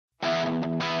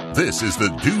This is the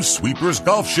Dew Sweepers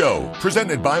Golf Show,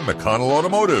 presented by McConnell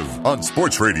Automotive on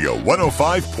Sports Radio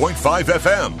 105.5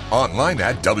 FM, online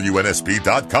at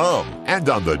WNSP.com, and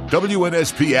on the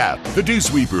WNSP app. The Dew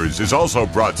Sweepers is also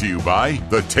brought to you by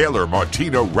the Taylor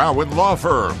Martino Rowan Law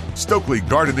Firm, Stokely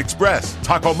Garden Express,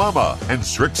 Taco Mama, and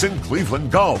Strixon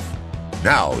Cleveland Golf.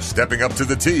 Now, stepping up to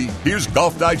the tee, here's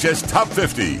Golf Digest Top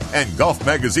 50 and Golf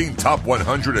Magazine Top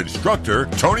 100 instructor,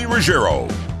 Tony Ruggiero.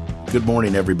 Good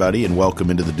morning, everybody, and welcome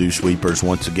into the Dew Sweepers.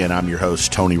 Once again, I'm your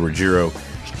host, Tony Ruggiero,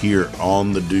 here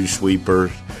on the Dew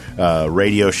Sweepers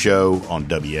radio show on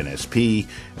WNSP.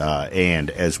 And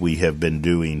as we have been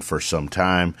doing for some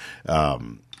time,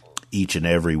 each and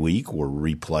every week, we're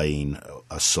replaying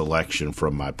a selection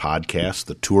from my podcast,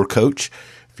 The Tour Coach.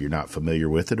 If you're not familiar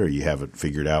with it or you haven't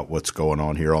figured out what's going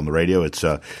on here on the radio,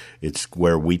 it's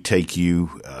where we take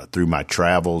you through my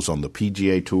travels on the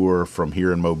PGA Tour from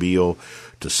here in Mobile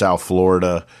to South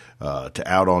Florida, to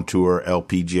Out on Tour,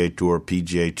 LPGA Tour,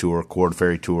 PGA Tour, Korn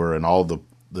Ferry Tour, and all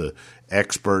the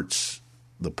experts,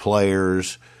 the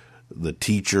players, the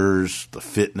teachers, the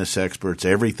fitness experts,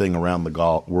 everything around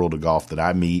the world of golf that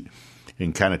I meet,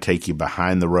 and kind of take you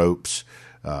behind the ropes,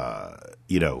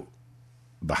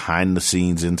 behind the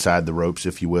scenes, inside the ropes,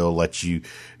 if you will, let you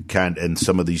and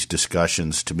some of these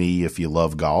discussions, to me, if you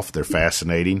love golf, they're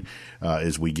fascinating,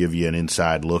 as we give you an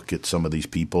inside look at some of these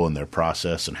people and their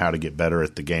process and how to get better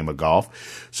at the game of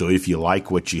golf. So if you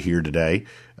like what you hear today,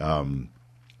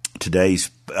 today's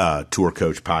Tour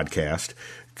Coach podcast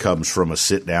comes from a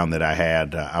sit down that I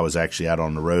had. I was actually out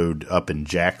on the road up in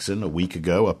Jackson a week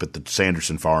ago, up at the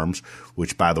Sanderson Farms,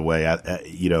 which, by the way,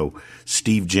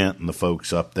 Steve Gent and the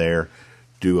folks up there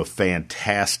do a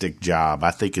fantastic job.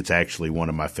 I think it's actually one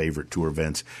of my favorite tour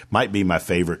events. Might be my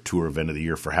favorite tour event of the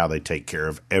year for how they take care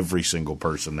of every single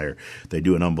person there. They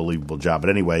do an unbelievable job.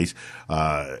 But anyways,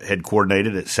 had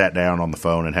coordinated it, sat down on the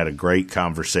phone and had a great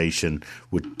conversation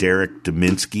with Derek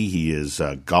Deminsky. He is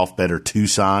Golf Better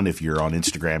Tucson. If you're on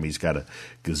Instagram, he's got a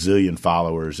gazillion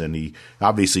followers, and he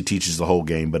obviously teaches the whole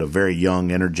game, but a very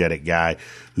young, energetic guy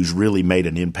who's really made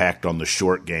an impact on the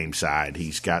short game side.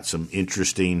 He's got some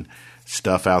interesting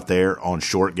stuff out there on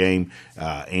short game.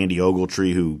 Andy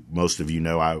Ogletree, who most of you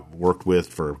know I worked with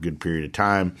for a good period of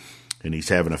time, and he's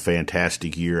having a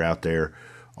fantastic year out there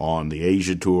on the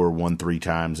Asia Tour, won 3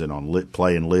 times, and on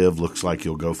Play and Live. Looks like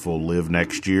he'll go full Live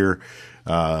next year,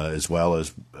 as well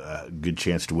as a good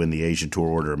chance to win the Asia Tour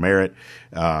Order of Merit,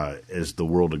 as the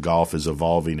world of golf is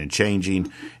evolving and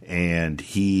changing. And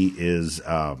he is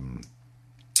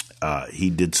he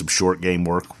did some short game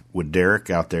work with Derek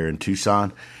out there in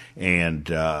Tucson, and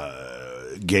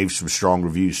gave some strong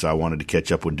reviews, so I wanted to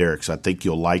catch up with Derek. So I think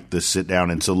you'll like this sit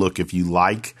down. And so, look, if you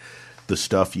like the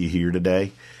stuff you hear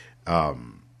today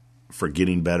for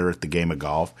getting better at the game of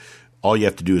golf, all you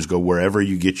have to do is go wherever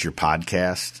you get your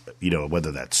podcast,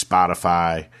 whether that's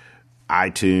Spotify,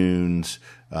 iTunes,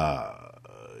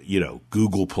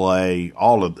 Google Play,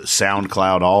 all of the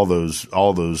SoundCloud, all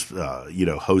those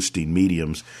hosting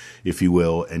mediums, if you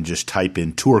will, and just type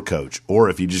in Tour Coach. Or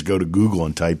if you just go to Google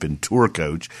and type in Tour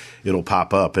Coach, it'll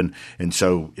pop up. And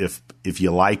so if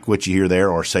you like what you hear there,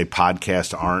 or say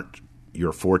podcasts aren't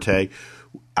your forte,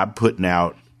 I'm putting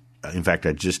out, in fact,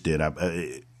 I just did,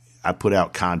 I put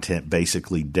out content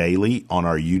basically daily on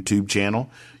our YouTube channel.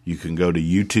 You can go to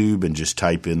YouTube and just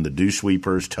type in the Dew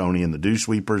Sweepers, Tony and the Dew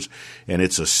Sweepers, and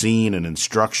it's an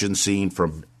instruction scene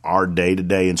from our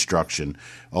day-to-day instruction.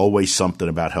 Always something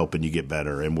about helping you get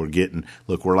better. And we're getting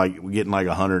like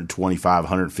 125,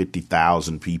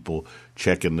 150,000 people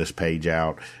checking this page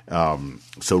out.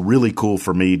 So really cool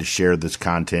for me to share this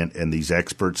content and these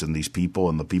experts and these people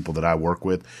and the people that I work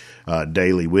with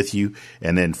daily with you.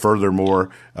 And then furthermore,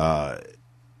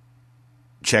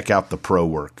 check out the Pro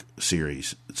Work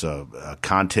series. It's a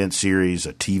content series,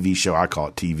 a TV show. I call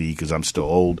it TV because I'm still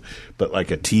old, but like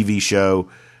a TV show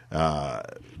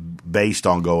based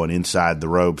on going inside the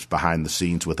ropes, behind the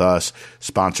scenes with us,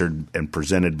 sponsored and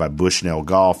presented by Bushnell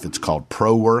Golf. It's called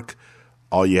Pro Work.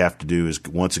 All you have to do is,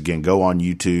 once again, go on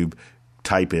YouTube,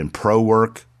 type in Pro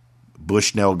Work,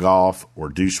 Bushnell Golf, or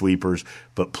Dew Sweepers.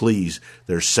 But please,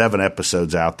 there's 7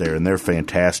 episodes out there, and they're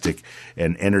fantastic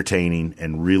and entertaining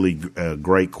and really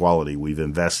great quality. We've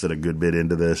invested a good bit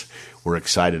into this. We're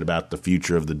excited about the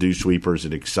future of the Dew Sweepers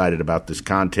and excited about this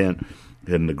content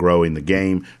and the growing the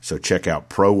game. So check out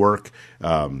Pro Work.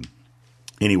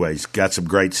 Anyways, got some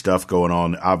great stuff going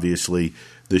on. Obviously,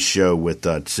 this show with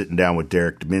sitting down with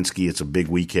Derek Deminsky. It's a big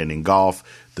weekend in golf.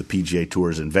 The PGA Tour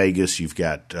is in Vegas. You've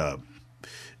got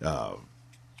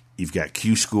You've got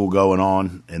Q School going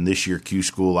on, and this year Q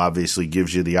School obviously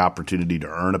gives you the opportunity to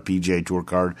earn a PGA Tour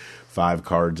card, 5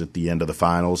 cards at the end of the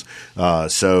finals.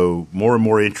 So more and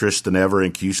more interest than ever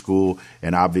in Q School,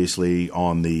 and obviously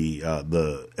on the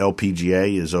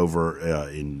LPGA is over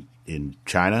in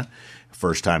China,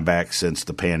 first time back since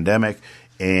the pandemic,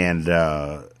 and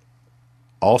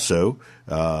also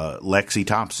Lexi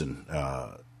Thompson,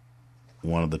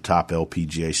 one of the top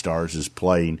LPGA stars, is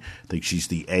playing. I think she's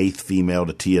the 8th female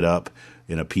to tee it up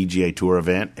in a PGA Tour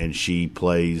event, and she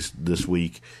plays this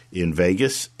week in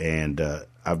Vegas. And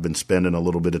I've been spending a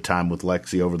little bit of time with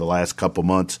Lexi over the last couple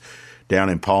months down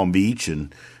in Palm Beach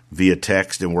and via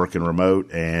text and working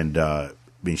remote. And I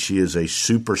mean, she is a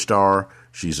superstar.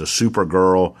 She's a super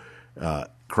girl,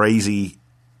 crazy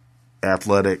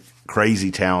athletic,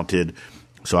 crazy talented.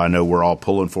 So I know we're all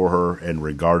pulling for her, and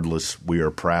regardless, we are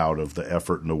proud of the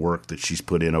effort and the work that she's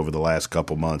put in over the last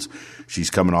couple months. She's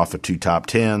coming off of 2 top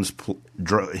 10s,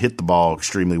 hit the ball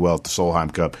extremely well at the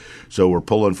Solheim Cup. So we're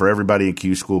pulling for everybody in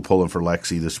Q School, pulling for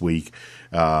Lexi this week,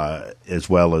 as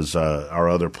well as our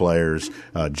other players,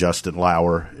 Justin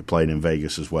Lauer playing in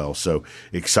Vegas as well. So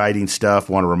exciting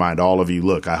stuff. Want to remind all of you,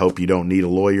 look, I hope you don't need a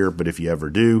lawyer, but if you ever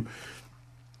do,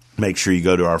 make sure you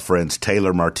go to our friends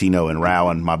Taylor, Martino, and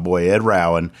Rowan. My boy Ed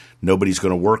Rowan. Nobody's going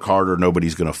to work harder.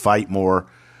 Nobody's going to fight more.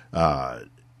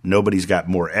 Nobody's got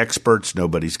more experts.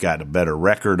 Nobody's got a better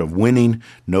record of winning.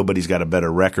 Nobody's got a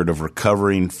better record of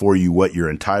recovering for you what you're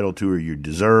entitled to or you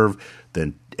deserve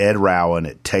than Ed Rowan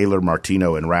at Taylor,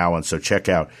 Martino, and Rowan. So check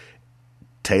out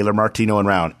Taylor, Martino, and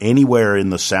Rowan anywhere in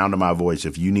the sound of my voice.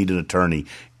 If you need an attorney,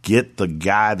 get the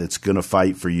guy that's going to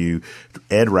fight for you,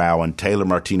 Ed Rowan, Taylor,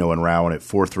 Martino, and Rowan at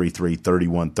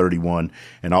 433-3131.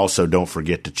 And also don't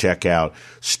forget to check out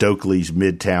Stokely's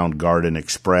Midtown Garden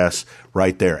Express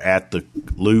right there at the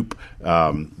Loop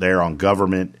there on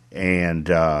Government. And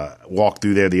walked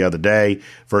through there the other day.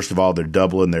 First of all, they're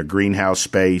doubling their greenhouse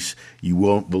space. You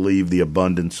won't believe the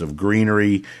abundance of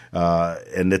greenery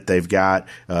and that they've got.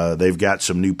 They've got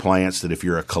some new plants that if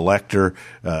you're a collector,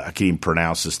 I can't even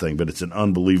pronounce this thing, but it's an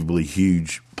unbelievably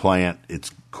huge plant.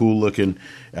 It's cool looking.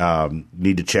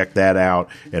 Need to check that out.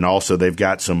 And also they've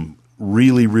got some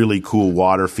really, really cool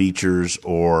water features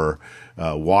or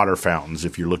water fountains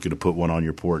if you're looking to put one on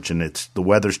your porch. And the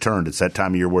weather's turned. It's that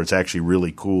time of year where it's actually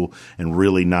really cool and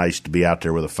really nice to be out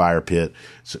there with a fire pit,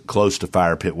 close to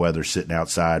fire pit weather, sitting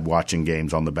outside watching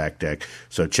games on the back deck.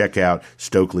 So check out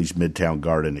Stokely's Midtown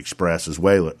Garden Express as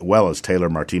well as Taylor,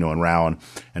 Martino, and Rowan.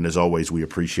 And as always, we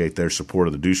appreciate their support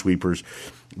of the Dew Sweepers.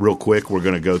 Real quick, we're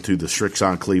going to go through the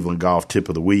Srixon Cleveland Golf Tip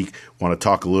of the Week. Want to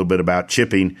talk a little bit about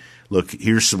chipping. Look,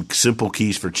 here's some simple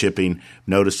keys for chipping.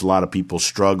 Noticed a lot of people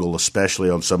struggle, especially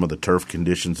on some of the turf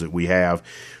conditions that we have.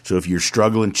 So if you're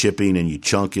struggling chipping and you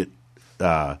chunk it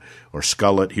or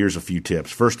scull it, here's a few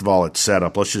tips. First of all, it's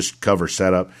setup. Let's just cover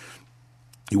setup.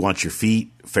 You want your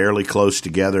feet fairly close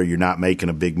together. You're not making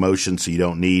a big motion, so you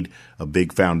don't need a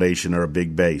big foundation or a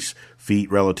big base.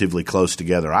 Feet relatively close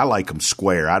together. I like them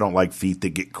square. I don't like feet that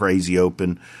get crazy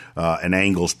open and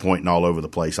angles pointing all over the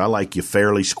place. I like you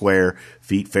fairly square,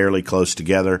 feet fairly close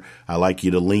together. I like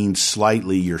you to lean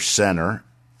slightly your center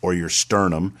or your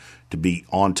sternum to be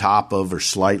on top of or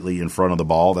slightly in front of the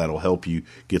ball. That'll help you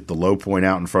get the low point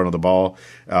out in front of the ball.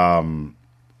 I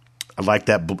like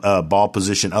that ball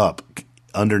position up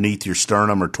underneath your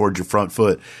sternum or towards your front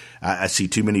foot. I see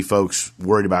too many folks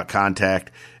worried about contact,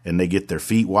 and they get their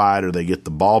feet wide or they get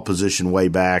the ball position way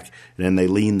back, and then they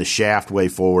lean the shaft way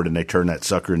forward and they turn that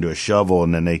sucker into a shovel,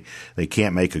 and then they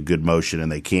can't make a good motion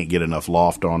and they can't get enough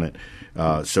loft on it.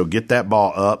 So get that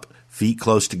ball up, feet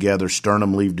close together,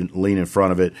 sternum lean in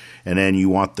front of it, and then you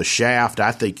want the shaft.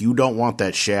 I think you don't want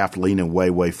that shaft leaning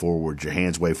way forward, your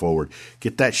hands way forward.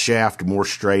 Get that shaft more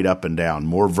straight up and down,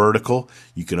 more vertical.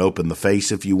 You can open the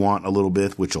face if you want a little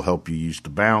bit, which will help you use the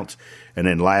bounce. And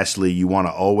then lastly, you want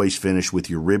to always finish with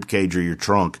your rib cage or your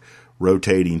trunk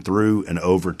rotating through and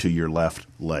over to your left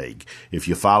leg. If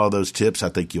you follow those tips, I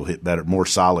think you'll hit better, more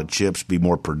solid chips, be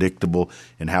more predictable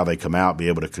in how they come out, be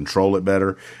able to control it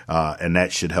better, and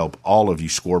that should help all of you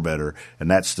score better. And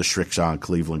that's the Srixon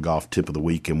Cleveland Golf Tip of the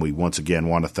Week, and we once again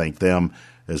want to thank them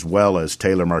as well as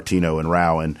Taylor, Martino, and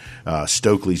Rowan,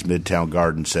 Stokely's Midtown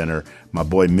Garden Center, my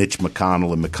boy Mitch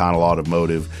McConnell and McConnell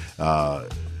Automotive,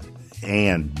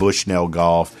 and Bushnell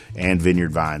Golf and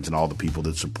Vineyard Vines and all the people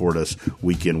that support us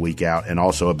week in, week out. And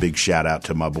also a big shout out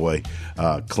to my boy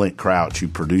Clint Crouch, who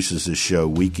produces this show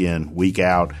week in, week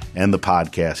out, and the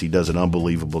podcast. He does an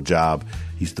unbelievable job.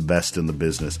 He's the best in the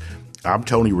business. I'm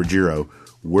Tony Ruggiero.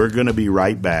 We're going to be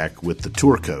right back with the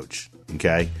Tour Coach,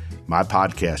 okay? My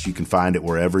podcast. You can find it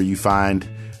wherever you find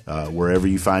wherever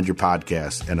you find your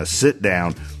podcast, and a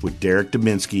sit-down with Derek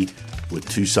Deminsky with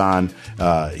Tucson.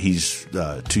 He's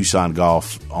Tucson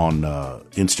Golf on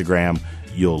Instagram.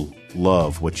 You'll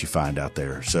love what you find out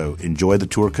there. So enjoy the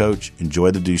Tour Coach,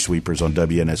 enjoy the Dew Sweepers on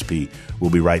WNSP.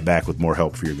 We'll be right back with more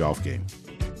help for your golf game.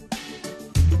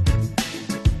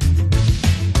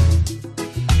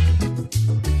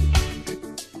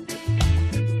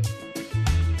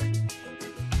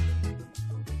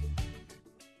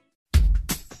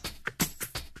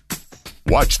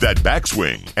 Watch that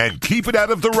backswing and keep it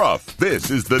out of the rough. This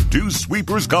is the Dew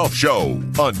Sweepers Golf Show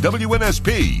on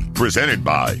WNSP, presented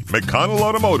by McConnell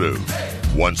Automotive.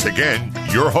 Once again,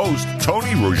 your host,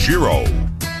 Tony Ruggiero.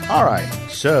 All right,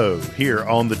 so here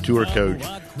on the Tour Coach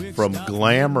from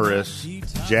glamorous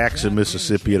Jackson,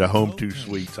 Mississippi at a Home 2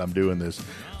 Suites, I'm doing this.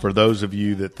 For those of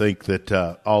you that think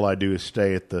that all I do is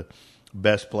stay at the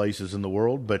best places in the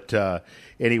world. But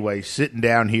anyway, sitting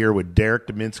down here with Derek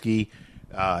Deminsky.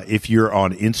 If you're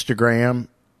on Instagram,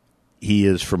 he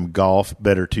is from Golf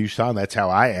Better Tucson. That's how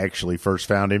I actually first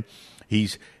found him.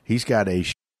 He's got a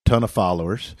ton of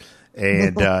followers,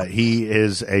 and he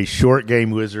is a short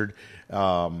game wizard.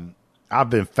 I've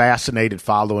been fascinated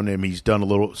following him. He's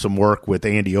done some work with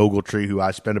Andy Ogletree, who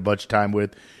I spent a bunch of time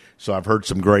with, so I've heard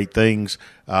some great things.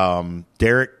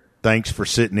 Derek, thanks for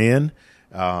sitting in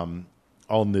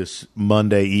on this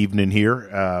Monday evening here.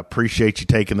 Appreciate you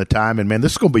taking the time. And, man,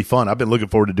 this is going to be fun. I've been looking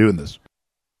forward to doing this.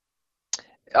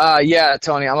 Yeah,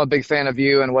 Tony, I'm a big fan of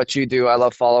you and what you do. I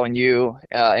love following you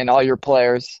and all your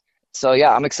players. So,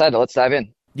 yeah, I'm excited. Let's dive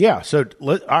in. Yeah, so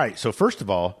all right. So, first of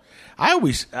all, I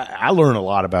learn a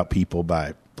lot about people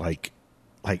by, like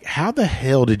how the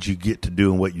hell did you get to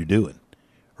doing what you're doing,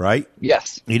 right?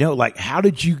 Yes. You know, like, how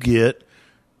did you get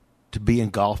to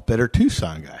being Golf Better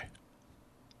Tucson guy?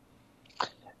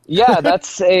 Yeah,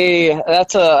 that's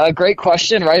a great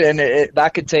question, right? And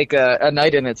that could take a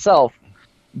night in itself.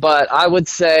 But I would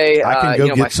say I can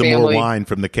go get some family, more wine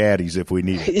from the caddies if we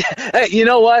need it. You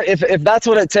know what? If that's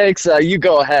what it takes, you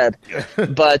go ahead.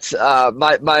 But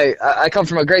I come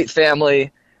from a great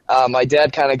family. My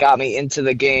dad kind of got me into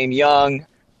the game young,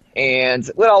 and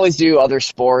would always do other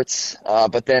sports.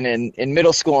 But then in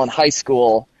middle school and high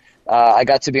school, I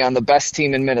got to be on the best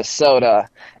team in Minnesota,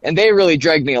 and they really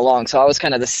dragged me along. So I was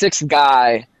kind of the sixth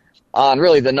guy on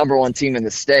really the number one team in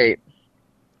the state.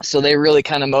 So they really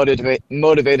kind of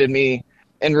motivated me,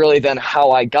 and really then how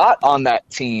I got on that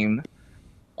team,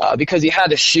 because you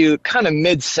had to shoot kind of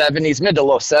mid to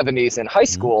low 70s in high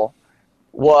school,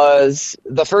 was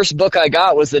the first book I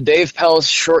got was the Dave Pell's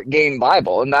Short Game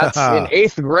Bible. And that's in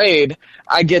 8th grade.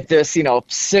 I get this,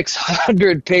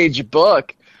 600-page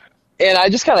book. And I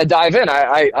just kind of dive in.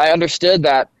 I understood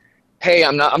that, hey,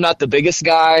 I'm not the biggest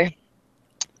guy,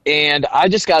 and I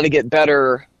just got to get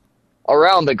better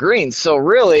around the greens. So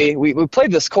really, we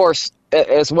played this course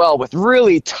as well with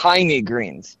really tiny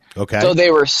greens. Okay. So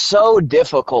they were so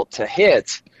difficult to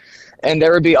hit, and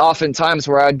there would be often times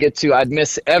where I'd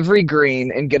miss every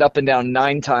green and get up and down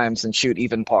 9 times and shoot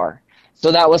even par.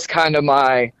 So that was kind of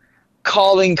my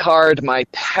calling card, my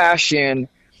passion.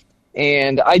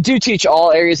 And I do teach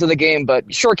all areas of the game,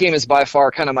 but short game is by far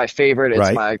kind of my favorite. It's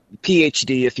right. My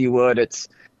PhD, if you would. It's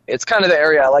kind of the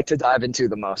area I like to dive into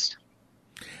the most.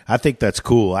 I think that's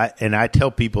cool. I tell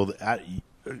people that you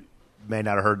may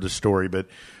not have heard the story, but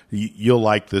you'll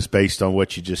like this based on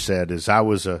what you just said. Is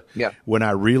when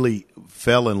I really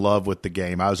fell in love with the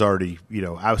game, I was already,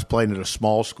 I was playing at a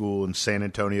small school in San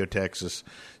Antonio, Texas,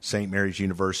 St. Mary's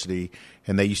University,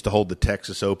 and they used to hold the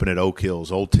Texas Open at Oak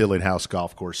Hills, old Tillinghast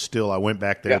Golf Course. Still, I went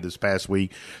back there this past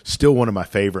week. Still one of my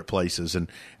favorite places, and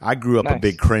I grew up a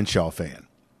big Crenshaw fan.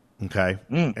 Okay,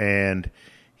 and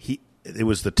it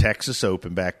was the Texas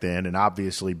Open back then, and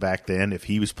obviously back then, if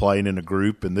he was playing in a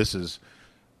group, and this is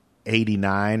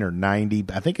 89 or 90,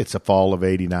 I think it's the fall of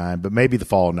 89, but maybe the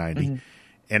fall of 90.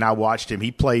 And I watched him.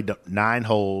 He played 9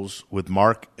 holes with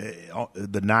Mark.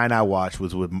 The 9 I watched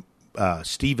was with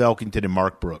Steve Elkington and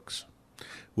Mark Brooks,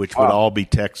 which would all be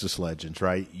Texas legends,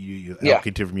 right?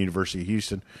 Elkington from University of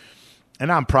Houston.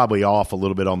 And I'm probably off a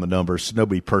little bit on the numbers, so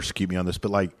nobody persecute me on this,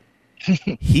 but like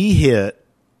he hit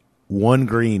 1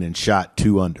 green and shot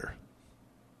 2 under.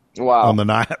 Wow. On the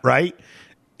night, right?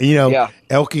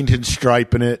 Elkington's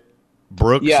striping it.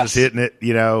 Brooks is hitting it,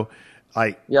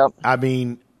 I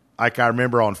mean, like I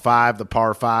remember on 5, the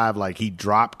par 5, like he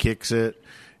drop kicks it,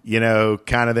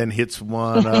 kind of then hits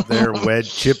one up there,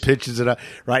 wedge, chip pitches it up.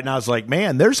 Right now, it's like,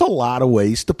 man, there's a lot of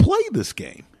ways to play this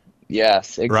game.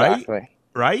 Yes, exactly.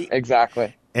 Right?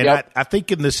 Exactly. And I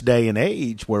think in this day and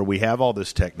age where we have all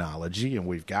this technology and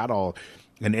we've got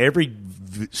and every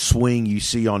swing you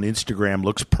see on Instagram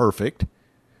looks perfect.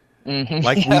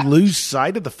 Like we lose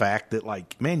sight of the fact that,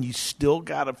 like, man, you still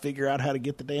got to figure out how to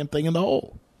get the damn thing in the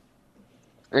hole.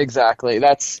 Exactly.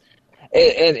 That's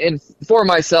and for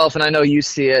myself, and I know you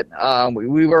see it.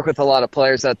 We work with a lot of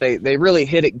players that they really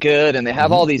hit it good, and they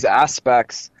have all these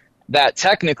aspects that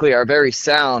technically are very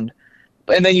sound.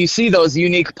 And then you see those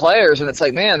unique players, and it's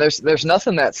like, man, there's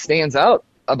nothing that stands out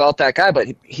about that guy, but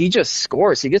he just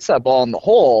scores. He gets that ball in the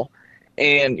hole,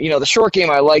 and the short game,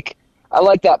 I like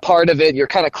that part of it. You're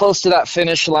kind of close to that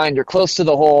finish line. You're close to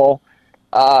the hole.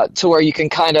 To where you can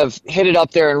kind of hit it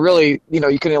up there and really,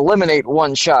 you can eliminate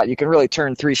one shot. You can really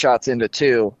turn 3 shots into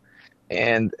 2.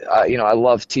 And, I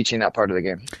love teaching that part of the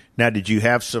game. Now, did you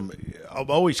have I'm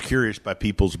always curious by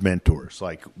people's mentors,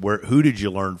 like who did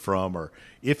you learn from, or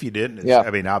if you didn't,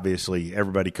 I mean, obviously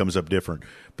everybody comes up different,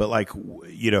 but like,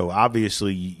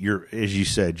 obviously as you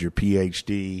said, your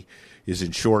PhD is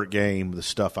in short game. The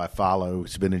stuff I follow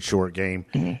has been in short game.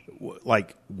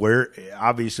 Like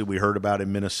obviously we heard about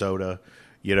in Minnesota,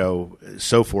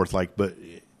 so forth. Like, but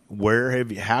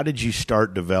how did you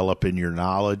start developing your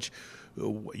knowledge?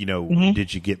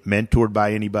 Did you get mentored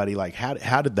by anybody? Like,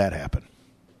 how did that happen?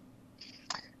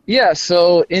 Yeah.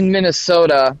 So in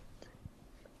Minnesota,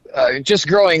 just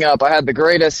growing up, I had the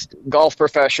greatest golf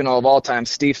professional of all time,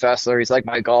 Steve Fessler. He's like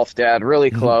my golf dad,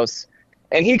 really close.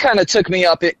 And he kind of took me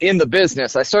up in the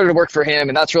business. I started to work for him,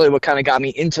 and that's really what kind of got me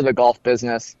into the golf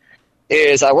business.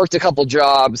 Is I worked a couple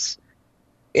jobs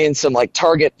in some like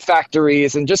Target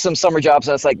factories and just some summer jobs.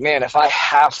 And I was like, man, if I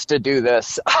have to do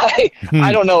this, I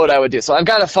don't know what I would do. So I've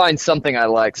got to find something I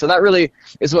like. So that really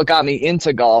is what got me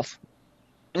into golf,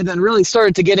 and then really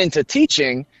started to get into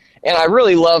teaching. And I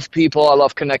really love people. I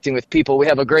love connecting with people. We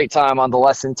have a great time on the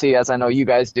lesson tee, as I know you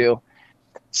guys do.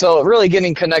 So really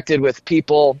getting connected with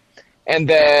people, and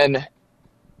then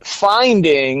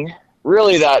finding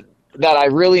really that I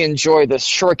really enjoy this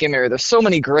short game area. There's so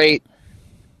many great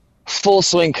full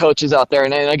swing coaches out there.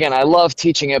 And again, I love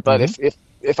teaching it, but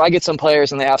if I get some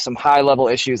players and they have some high level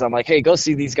issues, I'm like, hey, go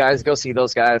see these guys, go see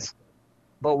those guys.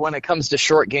 But when it comes to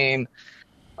short game,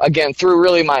 again, through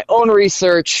really my own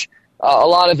research, a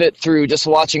lot of it through just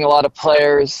watching a lot of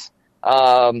players.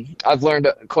 I've learned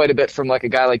quite a bit from like a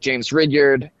guy like James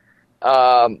Ruggiero,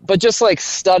 but just like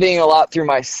studying a lot through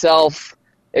myself,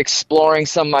 exploring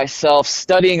some myself,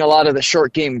 studying a lot of the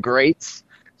short game greats.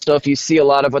 So if you see a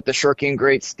lot of what the short game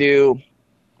greats do,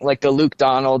 like the Luke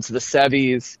Donalds, the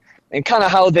Sevies, and kind of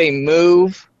how they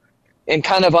move, and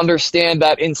kind of understand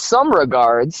that in some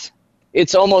regards,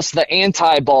 it's almost the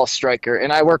anti-ball striker.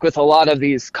 And I work with a lot of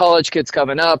these college kids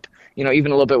coming up,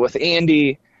 even a little bit with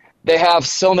Andy. They have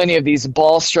so many of these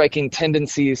ball striking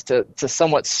tendencies to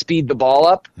somewhat speed the ball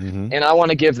up. And I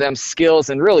want to give them skills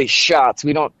and really shots.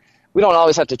 We don't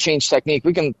always have to change technique.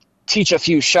 We can teach a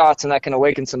few shots, and that can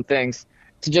awaken some things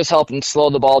to just help them slow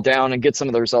the ball down and get some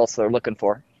of the results they're looking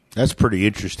for. That's pretty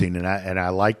interesting, and I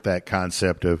like that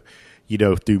concept of,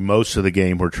 through most of the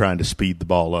game we're trying to speed the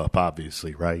ball up,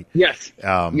 obviously, right? Yes.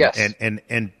 Yes.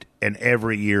 And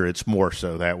every year it's more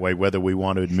so that way, whether we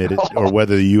want to admit it or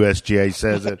whether the USGA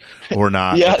says it or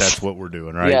not. Yes. But that's what we're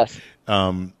doing, right? Yes.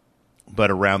 But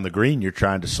around the green, you're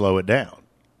trying to slow it down,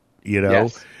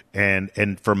 Yes. And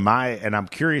I'm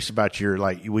curious about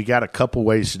we got a couple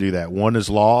ways to do that. One is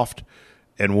loft,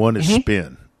 and one is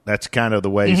spin. That's kind of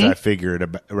the ways I figure it,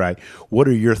 right? What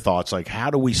are your thoughts? Like, how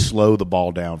do we slow the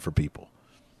ball down for people?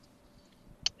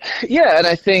 Yeah, and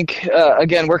I think,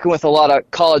 again, working with a lot of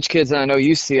college kids, and I know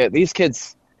you see it, these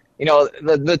kids,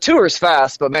 the tour's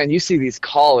fast, but, man, you see these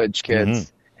college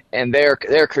kids, and they're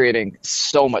creating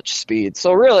so much speed.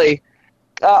 So, really,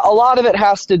 a lot of it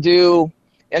has to do,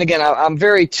 and, again, I'm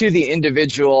very to the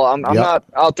individual. I'm not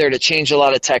out there to change a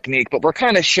lot of technique, but we're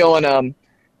kind of showing them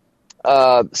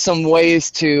some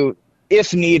ways to,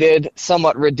 if needed,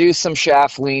 somewhat reduce some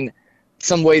shaft lean,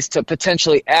 some ways to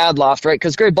potentially add loft, right?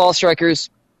 Because great ball strikers,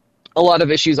 a lot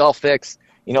of issues I'll fix,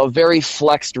 very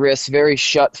flexed wrists, very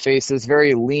shut faces,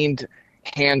 very leaned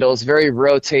handles, very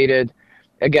rotated.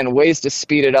 Again, ways to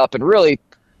speed it up and really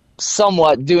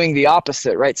somewhat doing the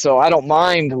opposite, right? So I don't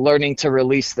mind learning to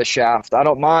release the shaft. I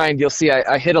don't mind, you'll see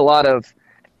I hit a lot of,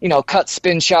 cut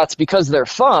spin shots because they're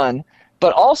fun.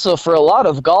 But also for a lot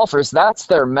of golfers, that's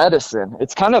their medicine.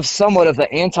 It's kind of somewhat of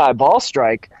the anti-ball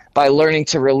strike by learning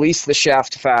to release the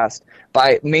shaft fast,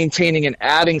 by maintaining and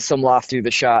adding some loft through the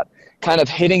shot, kind of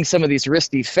hitting some of these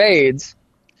wristy fades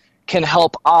can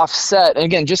help offset, and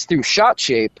again, just through shot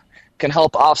shape, can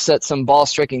help offset some ball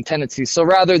striking tendencies. So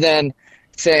rather than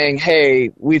saying,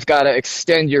 hey, we've got to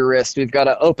extend your wrist, we've got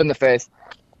to open the face,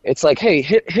 it's like, hey,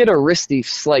 hit a wristy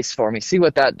slice for me, see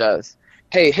what that does.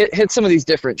 Hey, hit some of these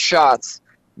different shots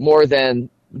more than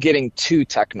getting too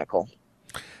technical.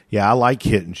 Yeah, I like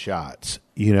hitting shots.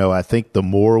 I think the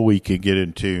more we can get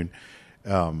in tune,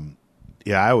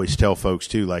 I always tell folks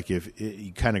too, like if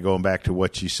you kind of going back to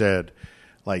what you said,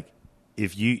 like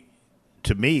if you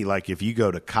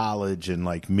go to college and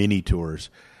like mini tours,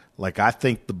 like I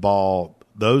think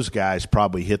those guys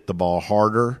probably hit the ball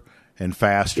harder and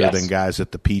faster than guys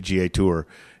at the PGA Tour.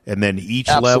 And then each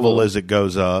level as it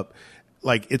goes up,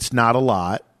 like it's not a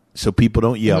lot, so people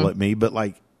don't yell at me, but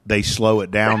like they slow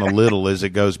it down a little as it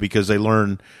goes because they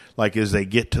learn, like as they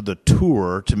get to the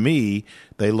tour, to me,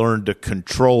 they learn to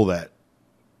control that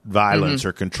violence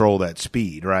or control that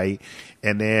speed, right?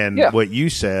 And then what you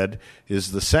said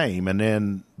is the same. And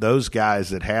then those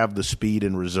guys that have the speed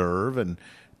in reserve, and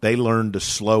they learn to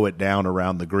slow it down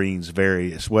around the greens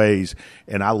various ways.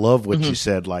 And I love what you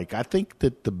said. Like, I think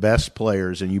that the best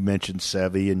players, and you mentioned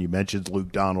Seve and you mentioned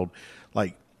Luke Donald,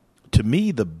 like, to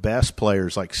me, the best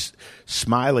players, like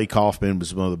Smiley Kaufman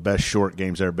was one of the best short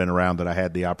games I've ever been around that I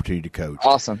had the opportunity to coach.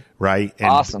 Awesome. Right?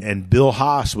 And Bill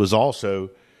Haas was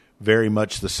also very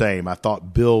much the same. I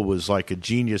thought Bill was like a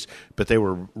genius, but they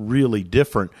were really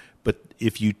different. But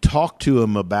if you talk to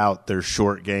them about their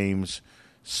short games,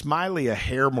 Smiley a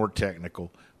hair more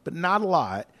technical, but not a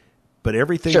lot. But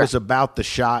everything was about the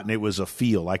shot, and it was a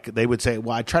feel. Like they would say,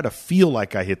 well, I try to feel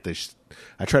like I hit this.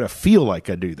 I try to feel like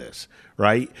I do this,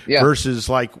 right? Yeah. Versus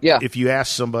like if you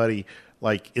ask somebody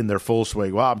like in their full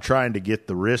swing, well, I'm trying to get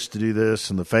the wrist to do this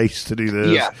and the face to do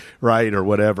this, right, or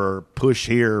whatever, push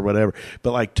here or whatever.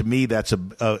 But like to me, that's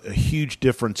a huge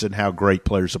difference in how great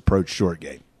players approach short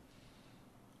game.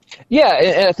 Yeah,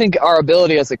 and I think our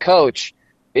ability as a coach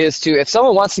is to, if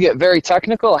someone wants to get very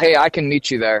technical, hey, I can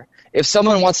meet you there. If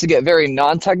someone wants to get very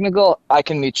non-technical, I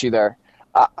can meet you there.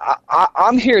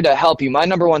 I'm here to help you. My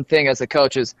number one thing as a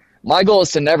coach is my goal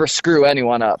is to never screw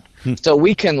anyone up. So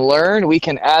we can learn, we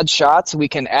can add shots, we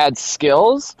can add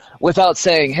skills without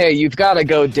saying, hey, you've got to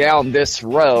go down this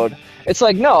road. It's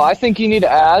like, no, I think you need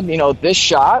to add, this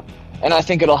shot, and I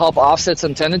think it'll help offset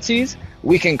some tendencies.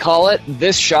 We can call it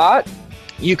this shot.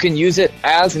 You can use it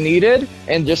as needed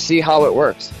and just see how it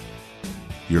works.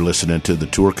 You're listening to The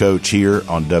Tour Coach here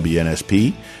on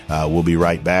WNSP. We'll be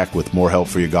right back with more help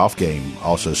for your golf game.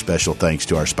 Also, special thanks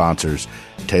to our sponsors,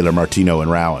 Taylor Martino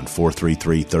and Rowan,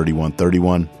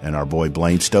 433-3131, and our boy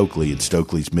Blaine Stokely at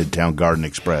Stokely's Midtown Garden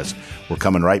Express. We're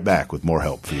coming right back with more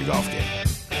help for your golf game.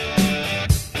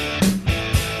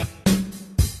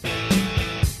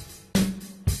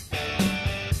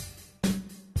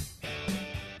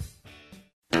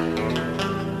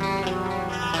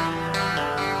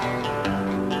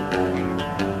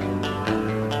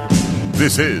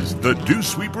 This is the Dew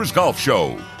Sweepers Golf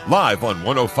Show, live on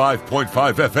 105.5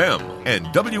 FM and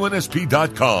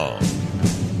WNSP.com.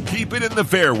 Keep it in the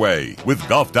fairway with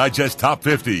Golf Digest Top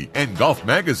 50 and Golf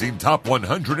Magazine Top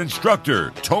 100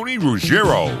 instructor, Tony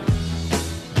Ruggiero.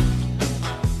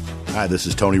 Hi, this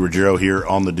is Tony Ruggiero here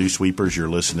on the Dew Sweepers. You're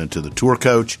listening to The Tour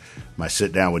Coach. My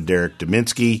sit down with Derek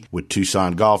Deminsky with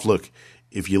Tucson Golf. Look,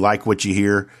 if you like what you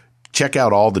hear, check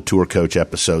out all the Tour Coach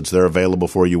episodes. They're available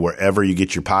for you wherever you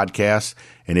get your podcasts.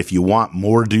 And if you want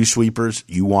more Dew Sweepers,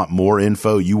 you want more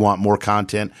info, you want more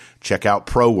content, check out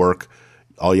Pro Work.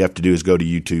 All you have to do is go to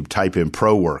YouTube, type in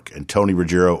Pro Work and Tony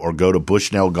Ruggiero, or go to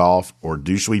Bushnell Golf or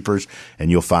Dew Sweepers,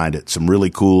 and you'll find it. Some really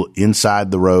cool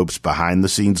inside the ropes, behind the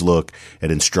scenes look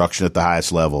at instruction at the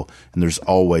highest level. And there's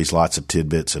always lots of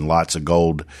tidbits and lots of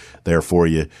gold there for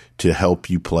you to help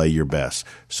you play your best.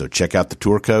 So check out the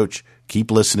Tour Coach. Keep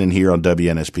listening here on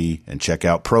WNSP and check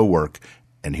out Pro Work.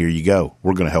 And here you go.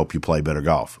 We're going to help you play better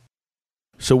golf.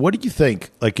 So what do you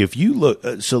think? Like if you look,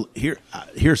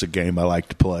 here's a game I like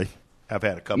to play. I've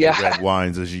had a couple of red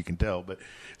wines, as you can tell. But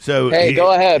so hey,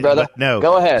 go ahead, brother. No,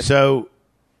 go ahead. So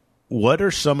what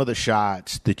are some of the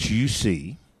shots that you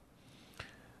see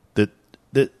that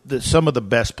some of the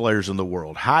best players in the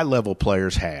world, high-level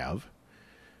players have,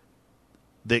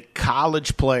 that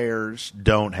college players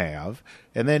don't have?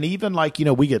 And then even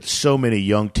we get so many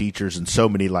young teachers and so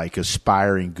many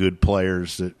aspiring good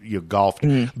players that golf.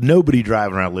 Mm-hmm. Nobody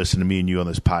driving around listening to me and you on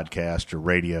this podcast or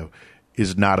radio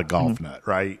is not a golf nut,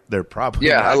 right? They're probably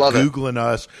not Googling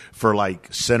us for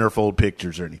centerfold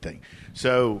pictures or anything.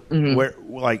 So where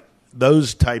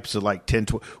those types of 10,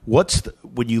 12,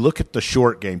 when you look at the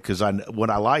short game, because what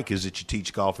I like is that you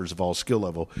teach golfers of all skill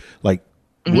level,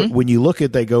 when you look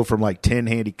at, they go from 10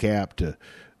 handicap to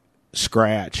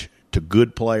scratch to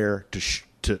good player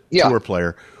to tour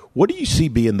player. What do you see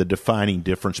being the defining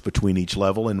difference between each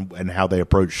level and how they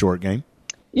approach short game?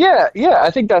 Yeah,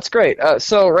 I think that's great.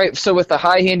 So with the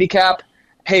high handicap,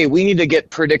 hey, we need to get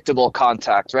predictable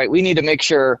contact, right? We need to make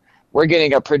sure we're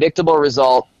getting a predictable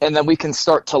result, and then we can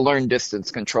start to learn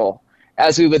distance control.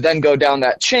 as we would then go down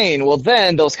that chain, well,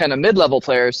 then those kind of mid-level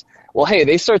players, well, hey,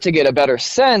 they start to get a better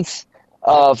sense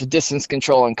of distance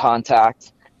control and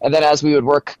contact. And then as we would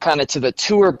work kind of to the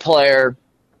tour player,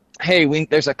 hey,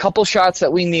 there's a couple shots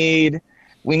that we need.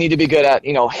 We need to be good at,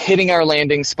 hitting our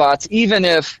landing spots, even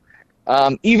if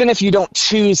you don't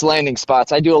choose landing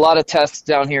spots. I do a lot of tests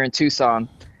down here in Tucson,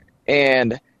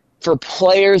 and for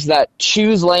players that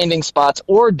choose landing spots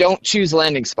or don't choose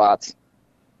landing spots,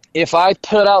 if I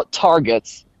put out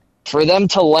targets for them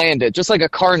to land it, just like a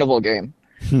carnival game,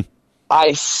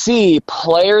 I see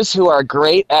players who are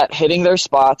great at hitting their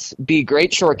spots be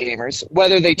great short gamers,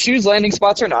 whether they choose landing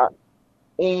spots or not.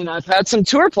 And I've had some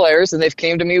tour players, and they've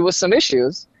came to me with some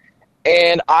issues.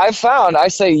 And I've found, I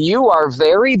say, you are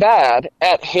very bad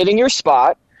at hitting your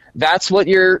spot. That's what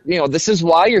this is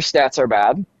why your stats are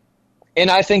bad.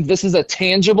 And I think this is a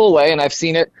tangible way, and I've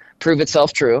seen it prove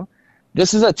itself true.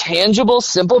 This is a tangible,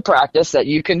 simple practice that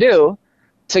you can do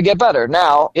to get better.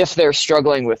 Now, if they're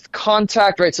struggling with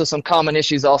contact, right, so some common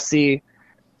issues I'll see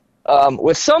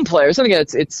with some players, and again,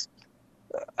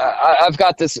 I've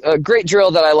got this great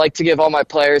drill that I like to give all my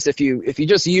players. If you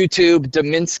just YouTube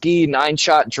Deminsky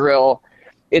 9-shot drill,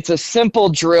 it's a simple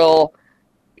drill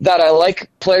that I like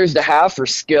players to have for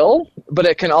skill, but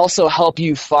it can also help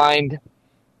you find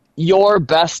your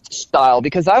best style,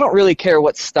 because I don't really care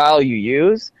what style you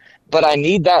use, but I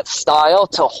need that style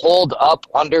to hold up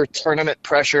under tournament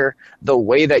pressure the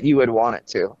way that you would want it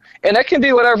to. And that can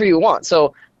be whatever you want.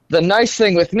 So the nice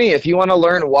thing with me, if you want to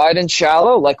learn wide and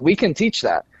shallow, like, we can teach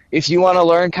that. If you want to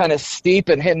learn kind of steep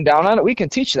and hitting down on it, we can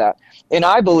teach that. And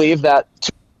I believe that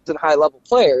high-level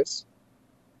players,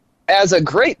 as a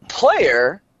great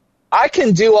player, I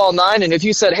can do all 9. And if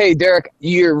you said, hey, Derek,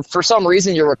 for some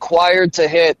reason you're required to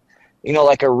hit,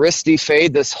 like a wristy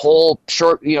fade this whole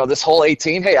short, this whole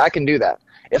 18, hey, I can do that.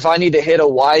 If I need to hit a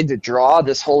wide to draw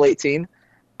this whole 18,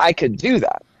 I could do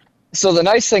that. So the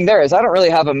nice thing there is I don't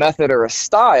really have a method or a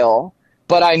style,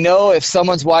 but I know if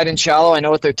someone's wide and shallow, I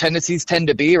know what their tendencies tend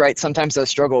to be, right? Sometimes they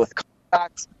struggle with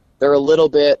contacts. They're a little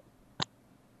bit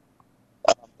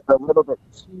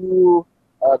too,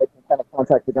 they can kind of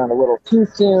contact the ground a little too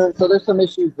soon. So there's some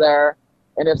issues there.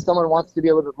 And if someone wants to be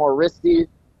a little bit more wristy,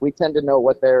 we tend to know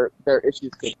what their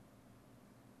issues could be.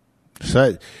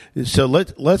 So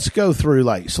let's go through,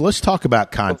 let's talk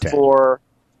about contact. For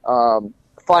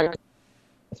finding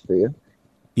for you.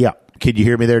 Yeah. Can you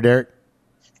hear me there, Derek?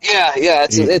 Yeah.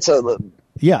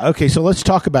 Yeah. Okay. So let's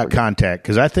talk about contact,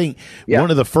 because I think one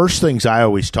of the first things I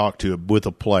always talk to with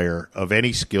a player of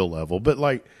any skill level, but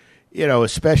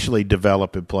especially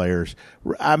developing players.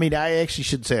 I mean, I actually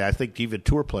should say, I think even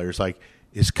tour players,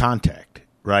 is contact.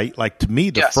 Right? To me,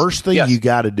 the first thing you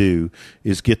got to do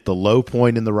is get the low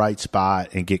point in the right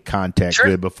spot and get contact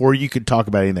good before you can talk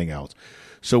about anything else.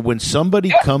 So when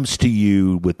somebody comes to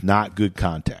you with not good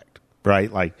contact,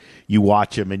 right? You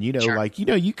watch them and, you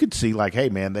could see hey,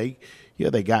 man, they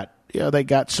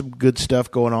got some good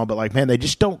stuff going on, but they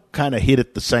just don't kind of hit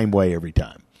it the same way every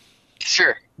time.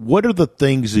 Sure. What are the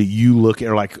things that you look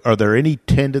at? Are there any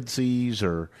tendencies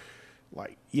or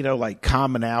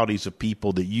commonalities of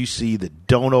people that you see that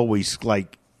don't always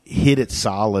hit it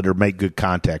solid or make good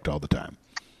contact all the time?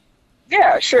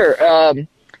 Yeah, sure.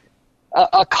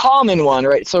 A common one,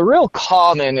 right? So real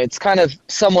common, it's kind of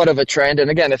somewhat of a trend. And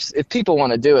again, if people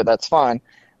want to do it, that's fine.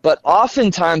 But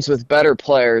oftentimes with better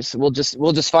players, we'll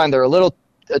just find they're a little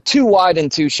too wide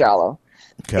and too shallow.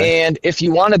 Okay. And if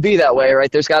you want to be that way, right,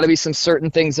 there's got to be some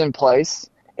certain things in place.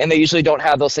 And they usually don't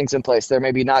have those things in place. They're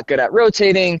maybe not good at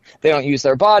rotating. They don't use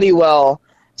their body well.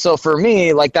 So for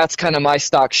me, that's kind of my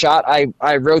stock shot.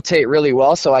 I rotate really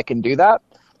well, so I can do that.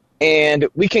 And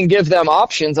we can give them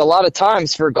options a lot of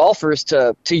times for golfers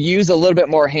to use a little bit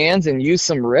more hands and use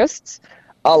some wrists,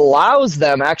 allows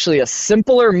them actually a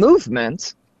simpler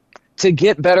movement to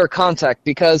get better contact,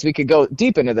 because we could go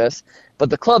deep into this, but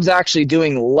the club's actually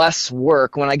doing less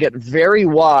work. When I get very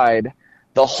wide,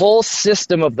 the whole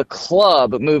system of the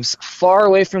club moves far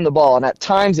away from the ball, and at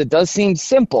times it does seem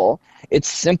simple. It's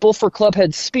simple for club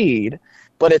head speed,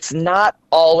 but it's not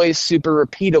always super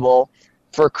repeatable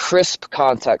for crisp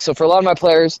contact. So for a lot of my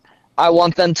players, I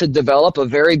want them to develop a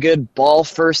very good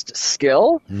ball-first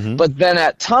skill, but then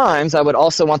at times I would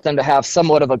also want them to have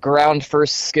somewhat of a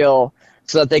ground-first skill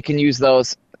so that they can use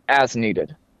those as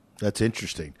needed. That's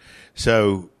interesting.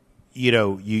 So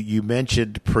you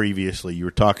mentioned previously, you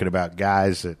were talking about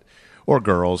guys or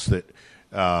girls that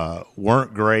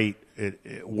weren't great at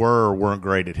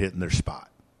hitting their spot.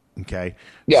 Okay.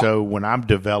 Yeah. So when I'm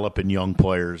developing young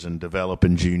players and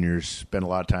developing juniors, spend a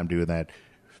lot of time doing that,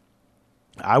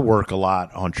 I work a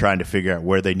lot on trying to figure out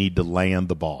where they need to land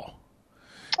the ball.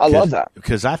 I love that.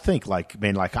 Because I think, like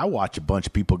I watch a bunch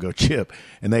of people go chip,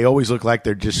 and they always look like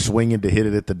they're just swinging to hit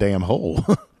it at the damn hole.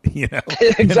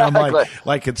 Exactly. And I'm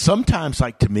like it's sometimes,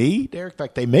 like, to me, Derek,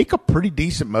 like they make a pretty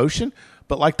decent motion,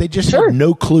 but like they just have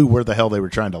no clue where the hell they were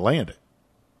trying to land it.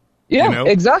 Yeah,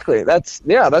 exactly. That's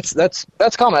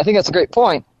common. I think that's a great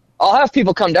point. I'll have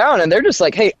people come down and they're just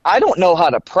like, hey, I don't know how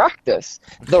to practice.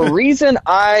 The reason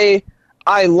I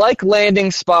like landing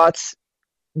spots,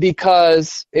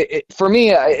 because for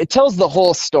me, it tells the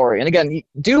whole story. And again,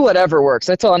 do whatever works.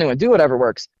 I tell anyone, do whatever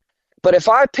works. But if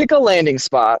I pick a landing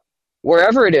spot,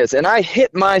 wherever it is, and I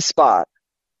hit my spot,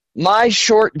 my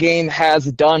short game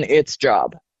has done its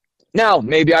job. Now,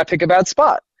 maybe I pick a bad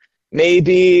spot.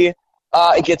 Maybe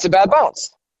it gets a bad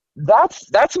bounce.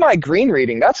 That's my green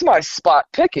reading. That's my spot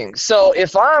picking. So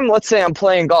if let's say I'm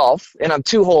playing golf and I'm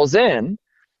 2 holes in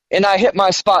and I hit my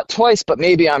spot twice, but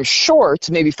maybe I'm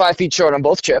short, maybe 5 feet short on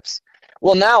both chips,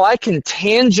 well, now I can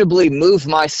tangibly move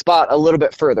my spot a little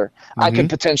bit further. I could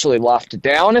potentially loft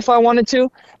down if I wanted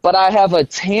to, but I have a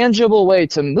tangible way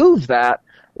to move that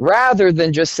rather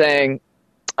than just saying,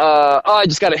 I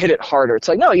just got to hit it harder. It's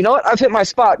like, no, you know what? I've hit my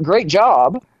spot. Great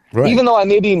job. Right. Even though I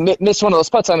maybe missed one of those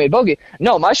putts, I made bogey.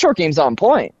 No, my short game's on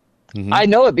point. I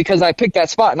know it because I picked that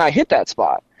spot and I hit that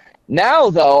spot. Now,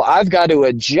 though, I've got to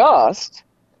adjust.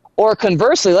 Or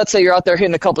conversely, let's say you're out there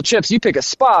hitting a couple chips, you pick a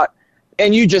spot,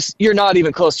 and you're not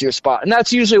even close to your spot. And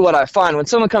that's usually what I find. When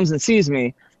someone comes and sees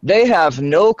me, they have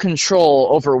no control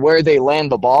over where they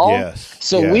land the ball.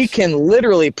 So we can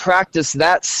literally practice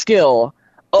that skill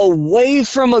away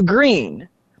from a green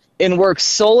and work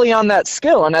solely on that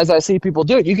skill. And as I see people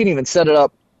do it, you can even set it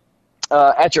up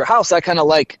at your house. I kind of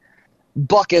like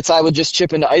buckets. I would just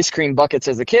chip into ice cream buckets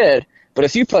as a kid. But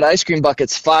if you put ice cream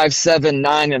buckets 5, 7,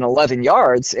 9, and 11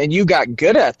 yards, and you got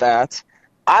good at that,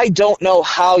 I don't know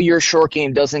how your short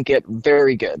game doesn't get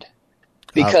very good.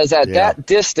 Because at that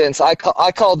distance, I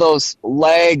call those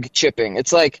lag chipping.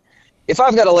 It's like if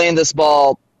I've got to land this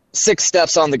ball 6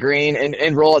 steps on the green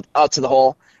and roll it out to the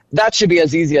hole, that should be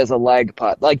as easy as a lag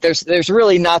putt. Like there's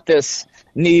really not this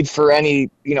need for any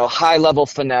high level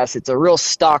finesse. It's a real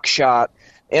stock shot,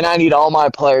 and I need all my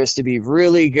players to be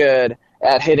really good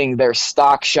at hitting their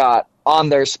stock shot on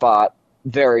their spot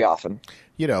very often.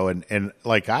 And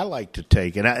like I like to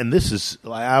take, and this is,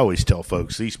 I always tell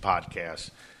folks, these podcasts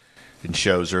and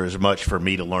shows are as much for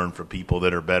me to learn from people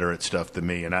that are better at stuff than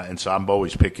me, and so I'm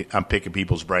always picking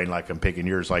people's brain like I'm picking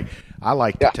yours. Like I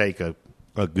like to take a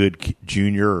good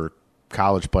junior or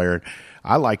college player.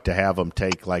 I like to have them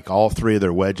take like all 3 of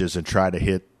their wedges and try to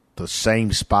hit the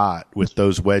same spot with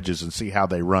those wedges and see how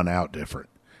they run out different,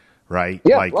 right?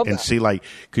 Yeah, see, like,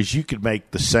 because you could make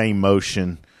the same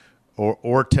motion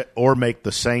or make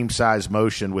the same size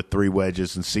motion with 3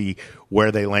 wedges and see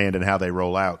where they land and how they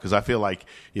roll out. Because I feel like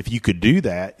if you could do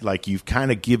that, like you've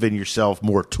kind of given yourself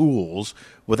more tools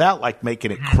without like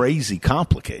making it crazy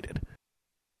complicated.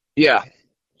 Yeah.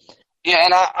 Yeah,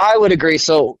 and I would agree.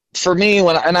 So for me,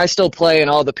 I still play in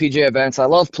all the PGA events. I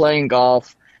love playing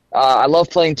golf. I love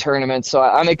playing tournaments. So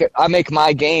I make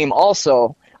my game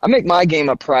also. I make my game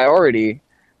a priority.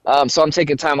 So I'm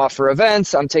taking time off for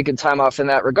events. I'm taking time off in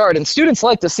that regard. And students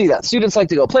like to see that. Students like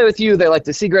to go play with you. They like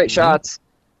to see great shots.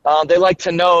 They like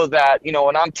to know that,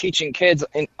 when I'm teaching kids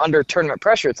under tournament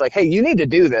pressure, it's like, hey, you need to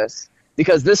do this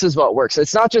because this is what works.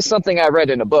 It's not just something I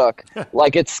read in a book.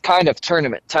 Like it's kind of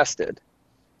tournament tested.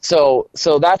 So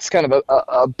that's kind of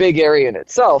a big area in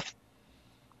itself.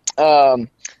 Kind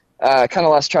of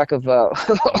lost track of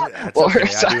what we're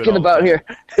talking about here.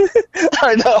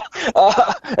 I know,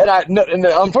 and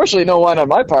unfortunately, no one on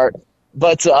my part.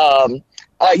 But so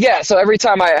every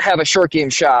time I have a short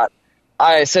game shot,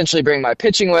 I essentially bring my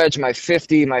pitching wedge, my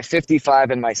 50, my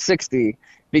 55, and my 60,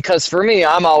 because for me,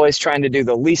 I'm always trying to do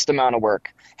the least amount of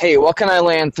work. Hey, what can I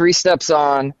land 3 steps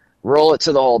on? Roll it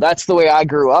to the hole. That's the way I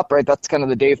grew up, right? That's kind of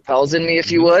the Dave Pells in me,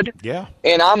 if you would. Yeah.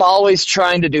 And I'm always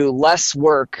trying to do less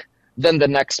work than the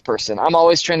next person. I'm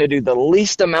always trying to do the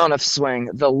least amount of swing,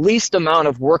 the least amount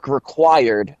of work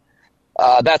required.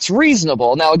 That's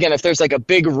reasonable. Now, again, if there's like a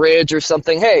big ridge or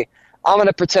something, hey, I'm going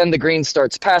to pretend the green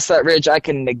starts past that ridge. I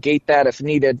can negate that if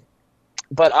needed.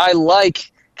 But I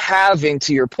like having,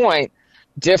 to your point,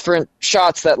 different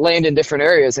shots that land in different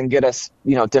areas and get us,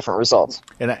 different results.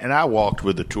 And I walked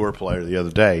with a tour player the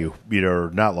other day,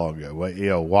 not long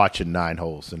ago, watching 9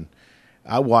 holes, and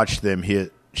I watched them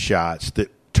hit shots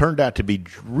that turned out to be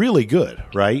really good,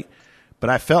 right? But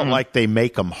I felt like they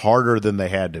make them harder than they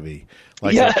had to be.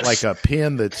 Like a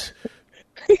pin that's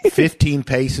 15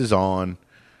 paces on,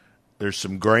 there's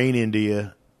some grain into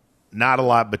you, not a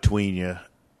lot between you,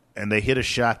 and they hit a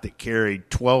shot that carried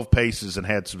 12 paces and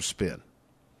had some spin.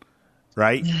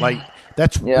 right? Like,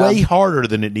 that's way harder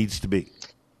than it needs to be.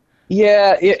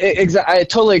 Yeah, exactly. I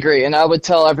totally agree. And I would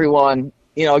tell everyone,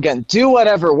 again, do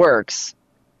whatever works.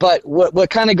 But what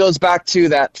kind of goes back to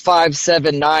that 5,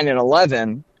 7, 9, and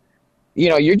 11,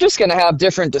 you're just going to have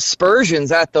different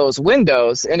dispersions at those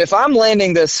windows. And if I'm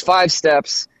landing this 5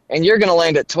 steps and you're going to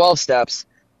land at 12 steps,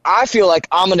 I feel like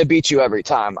I'm going to beat you every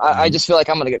time. I just feel like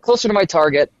I'm going to get closer to my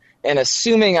target. And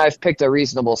assuming I've picked a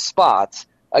reasonable spot,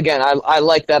 again, I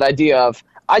like that idea of,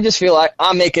 I just feel like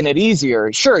I'm making it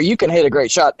easier. Sure, you can hit a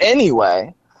great shot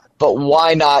anyway, but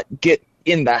why not get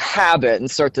in the habit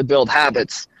and start to build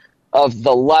habits of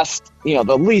the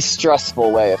least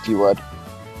stressful way, if you would.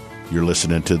 You're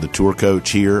listening to the Tour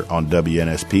Coach here on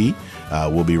WNSP.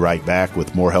 We'll be right back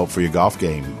with more help for your golf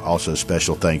game. Also,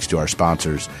 special thanks to our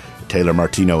sponsors, Taylor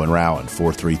Martino and Rowan,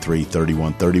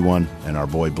 433-3131, and our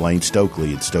boy Blaine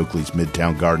Stokely at Stokely's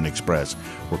Midtown Garden Express.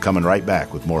 We're coming right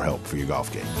back with more help for your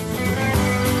golf game.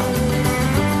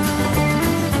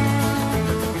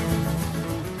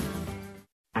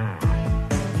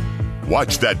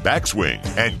 Watch that backswing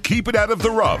and keep it out of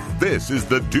the rough. This is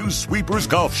the Dew Sweepers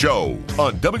Golf Show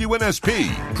on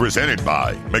WNSP, presented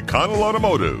by McConnell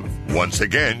Automotive. Once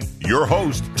again, your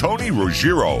host, Tony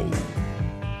Ruggiero.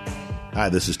 Hi,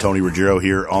 this is Tony Ruggiero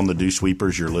here on the Dew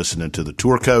Sweepers. You're listening to the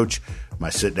Tour Coach. My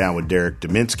sit down with Derek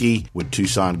Deminsky with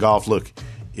Tucson Golf. Look,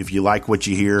 if you like what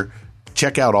you hear,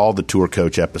 check out all the Tour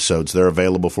Coach episodes. They're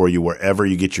available for you wherever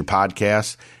you get your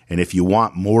podcasts. And if you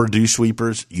want more Dew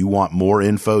Sweepers, you want more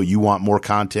info, you want more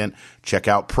content, check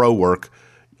out Pro Work.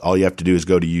 All you have to do is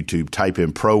go to YouTube, type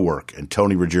in Pro Work and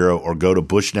Tony Ruggiero, or go to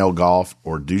Bushnell Golf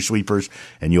or Dew Sweepers,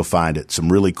 and you'll find it. Some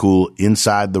really cool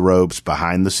inside the ropes,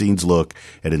 behind the scenes look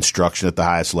at instruction at the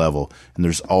highest level. And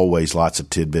there's always lots of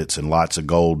tidbits and lots of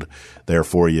gold there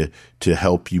for you to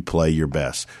help you play your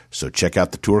best. So check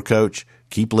out the Tour Coach.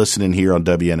 Keep listening here on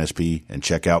WNSP and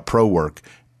check out Pro Work.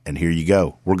 And here you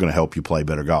go. We're going to help you play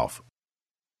better golf.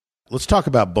 Let's talk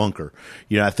about bunker.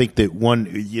 I think that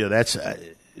that's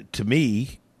to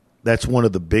me, that's one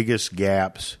of the biggest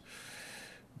gaps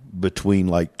between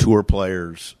like tour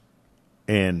players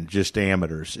and just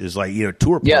amateurs is like,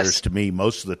 tour players to me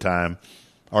most of the time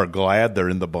are glad they're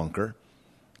in the bunker.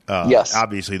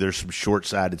 Obviously there's some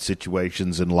short-sighted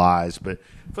situations and lies, but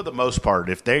for the most part,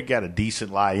 if they got a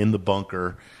decent lie in the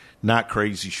bunker, not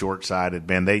crazy short-sighted,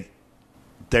 man,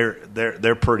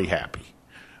 they're pretty happy.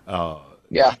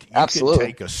 Absolutely. You can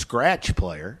take a scratch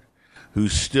player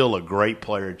who's still a great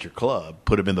player at your club,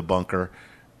 put him in the bunker,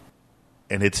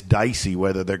 and it's dicey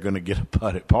whether they're going to get a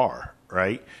putt at par,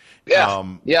 right?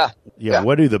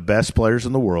 What do the best players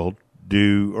in the world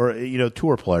do, or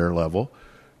tour player level,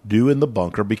 do in the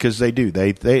bunker? Because they do.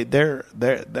 They're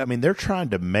trying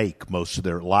to make a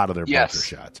lot of their bunker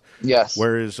shots. Yes.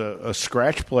 Whereas a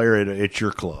scratch player at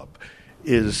your club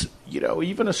is,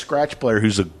 even a scratch player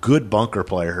who's a good bunker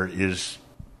player is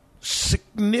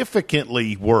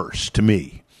significantly worse to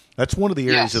me. That's one of the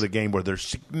areas of the game where they're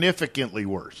significantly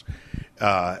worse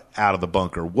out of the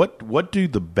bunker. What do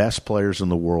the best players in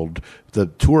the world, the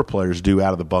tour players, do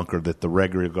out of the bunker that the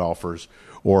regular golfers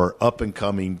or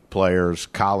up-and-coming players,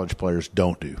 college players,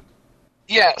 don't do?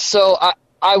 Yeah, so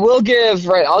I'll give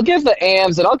the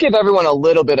AMs, and I'll give everyone a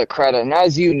little bit of credit. And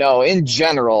as you know, in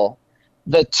general,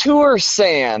 the tour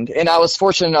sand, and I was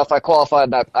fortunate enough, I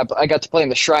qualified, and I got to play in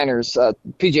the Shriners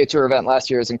PGA Tour event last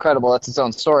year. It was incredible. That's its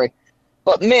own story.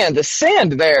 But, man, the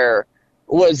sand there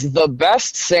was the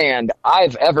best sand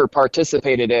I've ever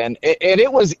participated in. And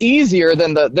it was easier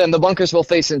than the bunkers we'll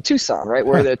face in Tucson, right,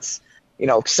 where it's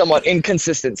somewhat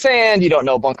inconsistent sand. You don't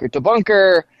know bunker to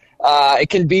bunker. It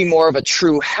can be more of a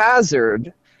true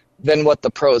hazard than what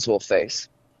the pros will face.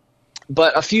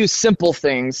 But a few simple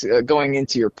things going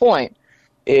into your point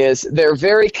is they're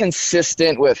very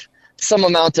consistent with some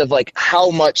amount of like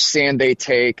how much sand they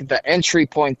take, the entry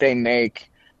point they make.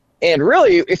 And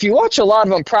really, if you watch a lot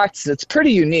of them practice, it's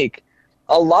pretty unique.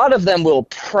 A lot of them will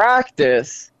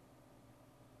practice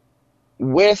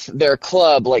with their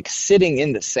club like sitting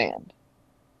in the sand.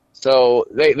 So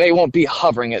they won't be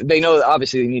hovering it. They know that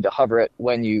obviously you need to hover it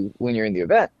when you're in the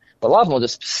event. But a lot of them will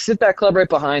just sit that club right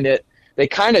behind it. They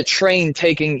kind of train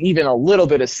taking even a little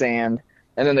bit of sand,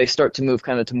 and then they start to move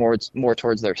kind of more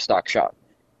towards their stock shot.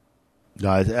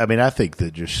 No, I think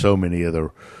that just so many of the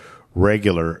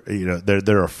regular,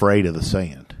 they're afraid of the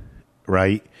sand,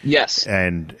 right? Yes.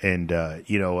 And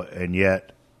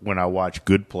yet when I watch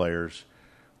good players,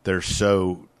 they're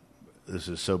this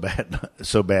is so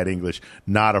bad English,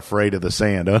 not afraid of the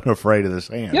sand, unafraid of the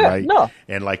sand, right? No.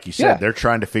 And like you said, they're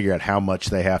trying to figure out how much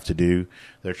they have to do.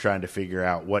 They're trying to figure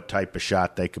out what type of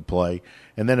shot they could play.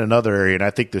 And then another area, and I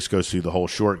think this goes through the whole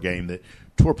short game, that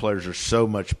tour players are so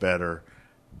much better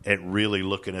at really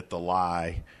looking at the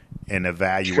lie and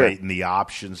evaluating the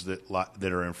options that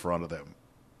are in front of them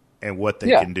and what they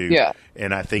can do. Yeah.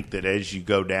 And I think that as you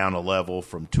go down a level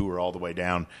from tour all the way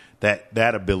down,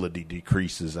 that ability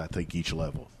decreases, I think, each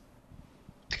level.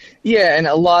 Yeah, and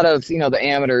a lot of, the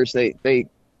amateurs, they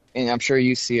and I'm sure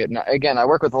you see it. And again, I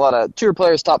work with a lot of tour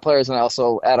players, top players, and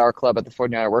also at our club at the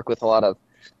 49, I work with a lot of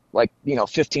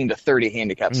 15 to 30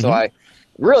 handicaps. So I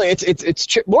really,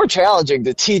 it's more challenging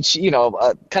to teach,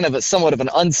 kind of somewhat of an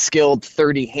unskilled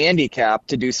 30 handicap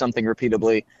to do something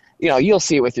repeatably. You'll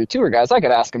see it with your tour guys. I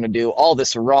could ask them to do all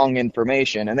this wrong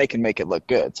information and they can make it look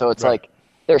good. So it's like,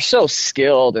 they're so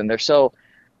skilled and they're so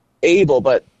able,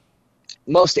 but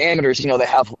most amateurs, they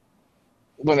have,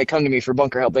 when they come to me for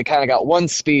bunker help, they kind of got one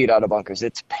speed out of bunkers.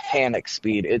 It's panic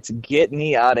speed. It's get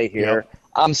me out of here. Yep.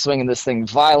 I'm swinging this thing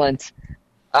violent.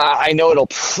 I know it'll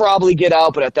probably get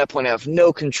out, but at that point I have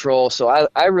no control. So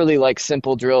I really like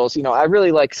simple drills. I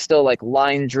really still like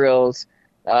line drills.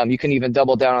 You can even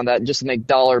double down on that and just make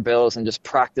dollar bills and just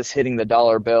practice hitting the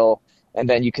dollar bill. And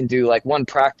then you can do one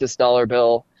practice dollar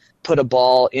bill, put a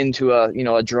ball into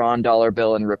a drawn dollar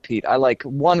bill and repeat. I like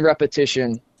one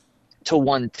repetition to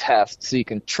one test, so you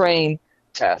can train,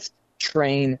 test,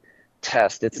 train,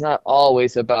 test. It's not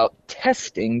always about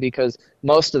testing because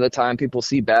most of the time people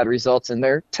see bad results in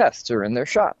their tests or in their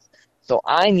shots. So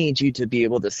I need you to be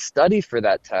able to study for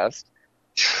that test,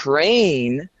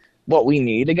 train what we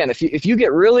need. Again, if you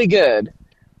get really good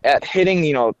at hitting,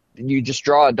 you just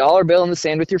draw a dollar bill in the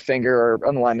sand with your finger or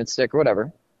on the alignment stick or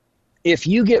whatever. If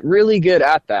you get really good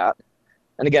at that,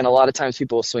 and again, a lot of times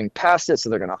people will swing past it,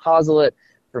 so they're going to hosel it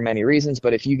for many reasons.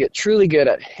 But if you get truly good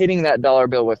at hitting that dollar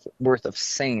bill worth of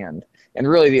sand, and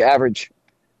really the average,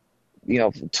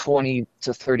 20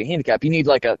 to 30 handicap, you need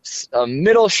a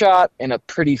middle shot and a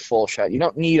pretty full shot. You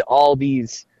don't need all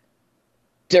these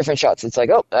different shots. It's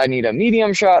I need a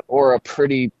medium shot or a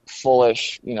pretty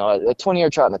fullish, a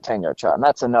 20-yard shot and a 10-yard shot, and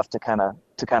that's enough to kind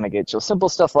of get. So simple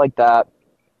stuff like that,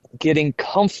 getting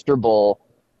comfortable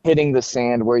hitting the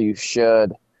sand where you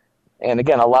should. And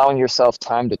again, allowing yourself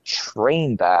time to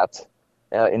train that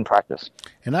in practice.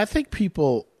 And I think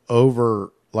people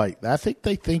I think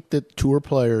they think that tour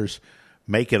players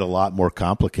make it a lot more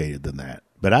complicated than that.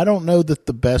 But I don't know that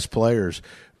the best players,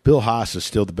 Bill Haas is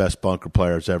still the best bunker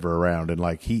players ever around. And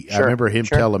I remember him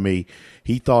telling me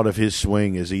he thought of his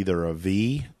swing as either a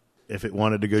V if it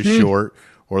wanted to go short,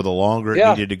 or the longer it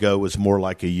needed to go was more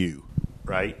like a U,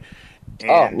 right?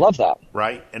 Love that.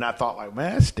 Right? And I thought,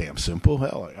 man, that's damn simple.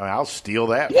 Hell, I'll steal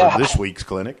that for this week's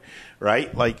clinic,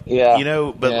 right? But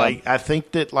I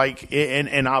think that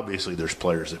and obviously there's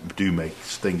players that do make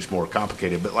things more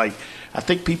complicated, but I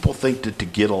think people think that to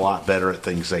get a lot better at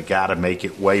things, they got to make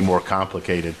it way more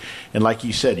complicated. And like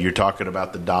you said, you're talking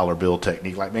about the dollar bill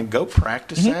technique. Man, go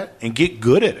practice that and get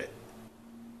good at it.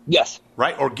 Yes.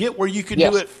 Right? Or get where you can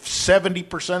do it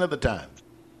 70% of the time.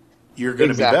 You're going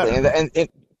to be better.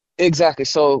 Exactly.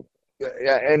 So,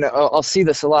 and I'll see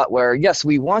this a lot where, yes,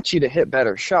 we want you to hit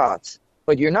better shots,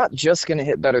 but you're not just going to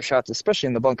hit better shots, especially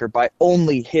in the bunker, by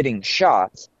only hitting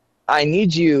shots. I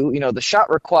need you, the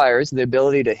shot requires the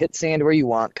ability to hit sand where you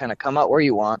want, kind of come out where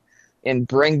you want, and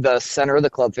bring the center of the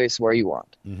club face where you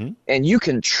want. Mm-hmm. And you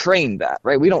can train that,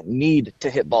 right? We don't need to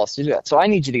hit balls to do that. So I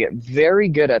need you to get very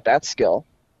good at that skill.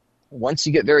 Once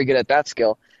you get very good at that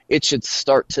skill, it should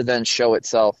start to then show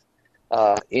itself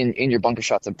in your bunker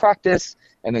shots in practice,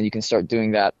 and then you can start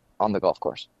doing that on the golf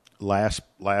course. Last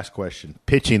question.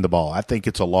 Pitching the ball. I think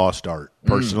it's a lost art,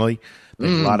 personally. I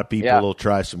think a lot of people will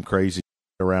try some crazy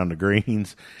around the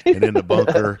greens and in the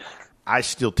bunker. I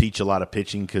still teach a lot of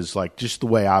pitching because, just the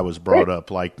way I was brought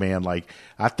up, I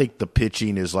think the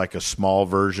pitching is like a small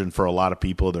version for a lot of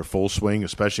people of their full swing,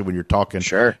 especially when you're talking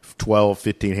 12,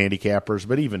 15 handicappers,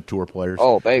 but even tour players.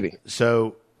 Oh, baby.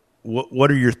 So what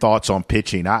are your thoughts on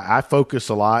pitching? I focus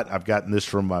a lot. I've gotten this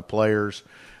from my players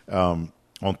on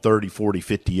 30, 40,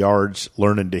 50 yards,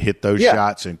 learning to hit those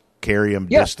shots and carry them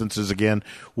distances again.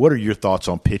 What are your thoughts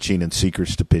on pitching and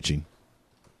secrets to pitching?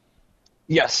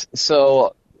 Yes.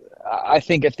 So I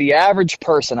think if the average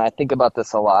person, I think about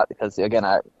this a lot because, again,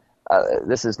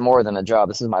 this is more than a job.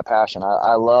 This is my passion.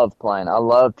 I love playing. I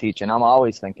love teaching. I'm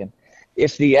always thinking,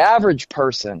 if the average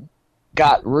person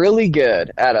got really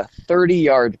good at a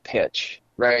 30-yard pitch,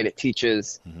 right? It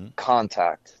teaches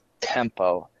contact,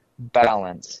 tempo,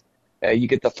 balance. You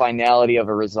get the finality of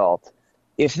a result.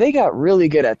 If they got really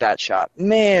good at that shot,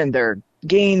 man, their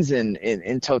gains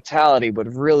in totality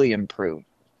would really improve.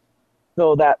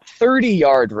 So that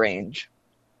 30-yard range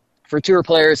for tour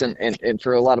players and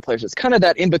for a lot of players, it's kind of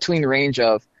that in-between range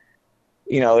of,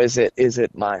 is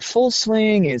it my full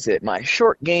swing? Is it my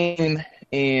short game?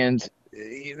 And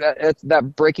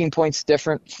that breaking point's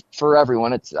different for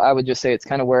everyone. I would just say it's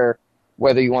kind of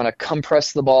whether you want to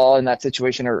compress the ball in that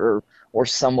situation or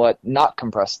somewhat not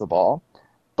compress the ball.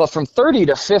 But from 30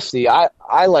 to 50,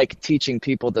 I like teaching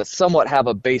people to somewhat have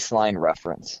a baseline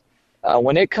reference.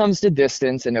 When it comes to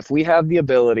distance, and if we have the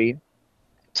ability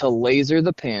to laser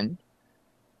the pin,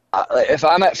 if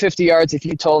I'm at 50 yards, if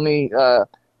you told me,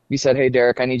 you said, hey,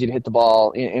 Derek, I need you to hit the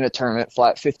ball in a tournament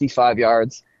flat 55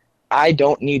 yards, I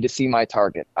don't need to see my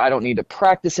target. I don't need to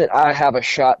practice it. I have a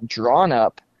shot drawn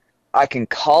up. I can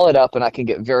call it up, and I can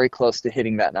get very close to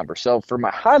hitting that number. So for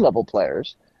my high-level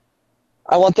players,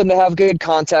 I want them to have good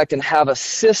contact and have a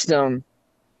system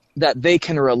that they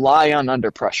can rely on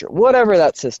under pressure, whatever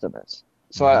that system is.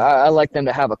 So I like them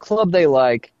to have a club they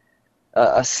like,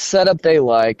 a setup they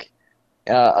like,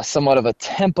 somewhat of a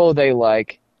tempo they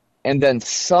like, and then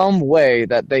some way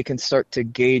that they can start to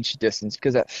gauge distance.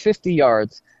 Because at 50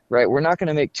 yards, right, we're not going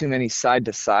to make too many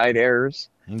side-to-side errors.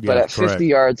 Yeah, but at 50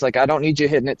 yards, like, I don't need you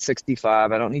hitting at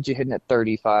 65. I don't need you hitting at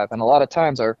 35. And a lot of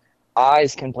times our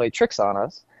eyes can play tricks on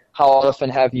us. How often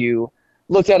have you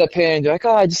looked at a pin and you're like,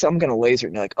 I'm going to laser it.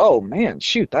 And you're like, oh, man,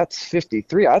 shoot, that's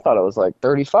 53. I thought it was like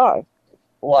 35.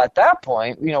 Well, at that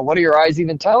point, what are your eyes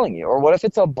even telling you? Or what if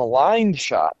it's a blind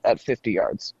shot at 50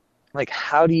 yards? Like,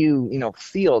 how do you,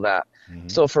 feel that? Mm-hmm.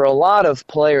 So for a lot of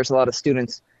players, a lot of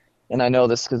students, and I know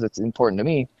this because it's important to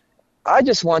me, I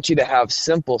just want you to have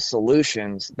simple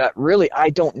solutions that really I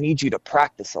don't need you to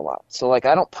practice a lot. So, like,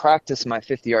 I don't practice my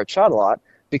 50-yard shot a lot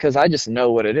because I just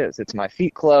know what it is. It's my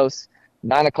feet close,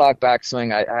 9 o'clock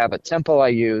backswing. I have a tempo I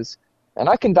use, and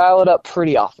I can dial it up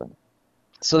pretty often.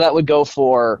 So that would go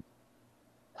for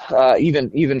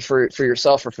even for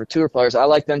yourself or for tour players. I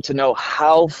like them to know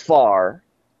how far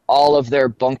all of their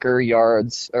bunker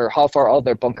yards or how far all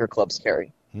their bunker clubs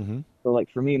carry. Mm-hmm. So, like,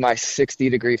 for me, my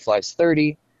 60-degree flies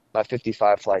 30, my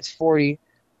 55 flies 40,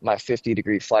 my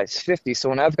 50-degree flies 50. So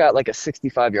when I've got like a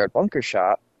 65-yard bunker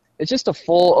shot, it's just a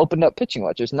full opened-up pitching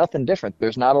wedge. There's nothing different.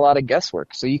 There's not a lot of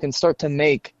guesswork. So you can start to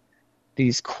make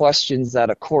these questions that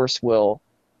a course will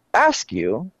ask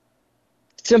you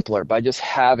simpler by just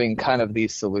having kind of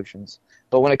these solutions.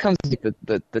 But when it comes to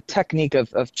the technique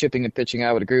of chipping and pitching,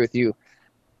 I would agree with you.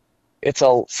 It's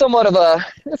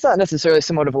not necessarily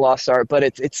somewhat of a lost art, but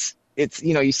it's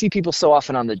you see people so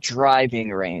often on the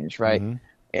driving range, right?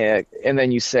 Mm-hmm. And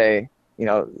then you say,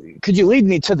 could you lead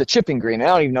me to the chipping green? I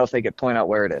don't even know if they could point out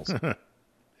where it is.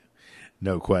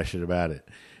 No question about it.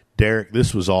 Derek,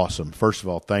 this was awesome. First of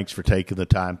all, thanks for taking the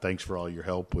time. Thanks for all your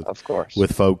help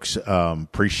with folks.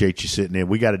 Appreciate you sitting in.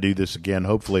 We got to do this again,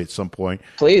 hopefully at some point.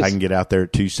 Please. I can get out there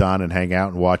at Tucson and hang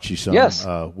out and watch you some. Yes.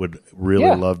 Would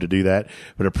really love to do that.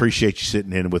 But appreciate you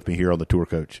sitting in with me here on the Tour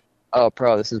Coach. Oh,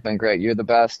 Pro, this has been great. You're the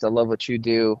best. I love what you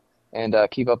do, and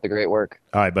keep up the great work.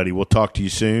 All right, buddy. We'll talk to you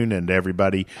soon, and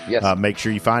everybody, make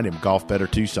sure you find him, Golf Better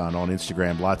Tucson on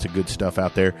Instagram. Lots of good stuff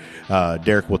out there.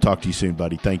 Derek, we'll talk to you soon,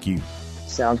 buddy. Thank you.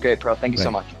 Sounds great, Pro. Thank you so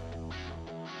much.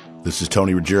 This is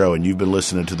Tony Ruggiero, and you've been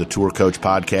listening to the Tour Coach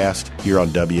Podcast here on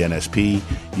WNSP.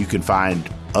 You can find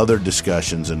other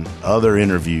discussions and other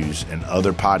interviews and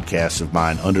other podcasts of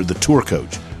mine under the Tour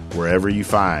Coach, wherever you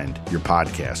find your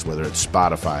podcast, whether it's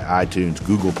Spotify, iTunes,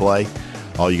 Google Play.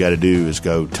 All you got to do is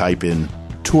go type in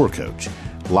Tour Coach.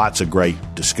 Lots of great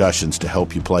discussions to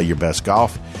help you play your best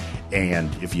golf. And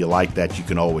if you like that, you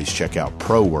can always check out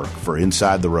Pro Work for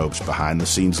inside the ropes, behind the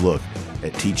scenes look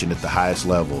at teaching at the highest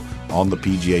level on the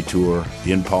PGA Tour,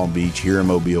 in Palm Beach, here in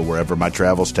Mobile, wherever my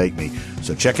travels take me.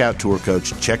 So check out Tour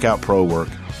Coach, check out Pro Work.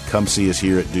 Come see us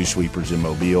here at Dew Sweepers in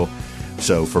Mobile.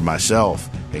 So for myself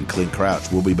and Clint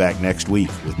Crouch, we'll be back next week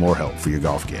with more help for your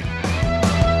golf game.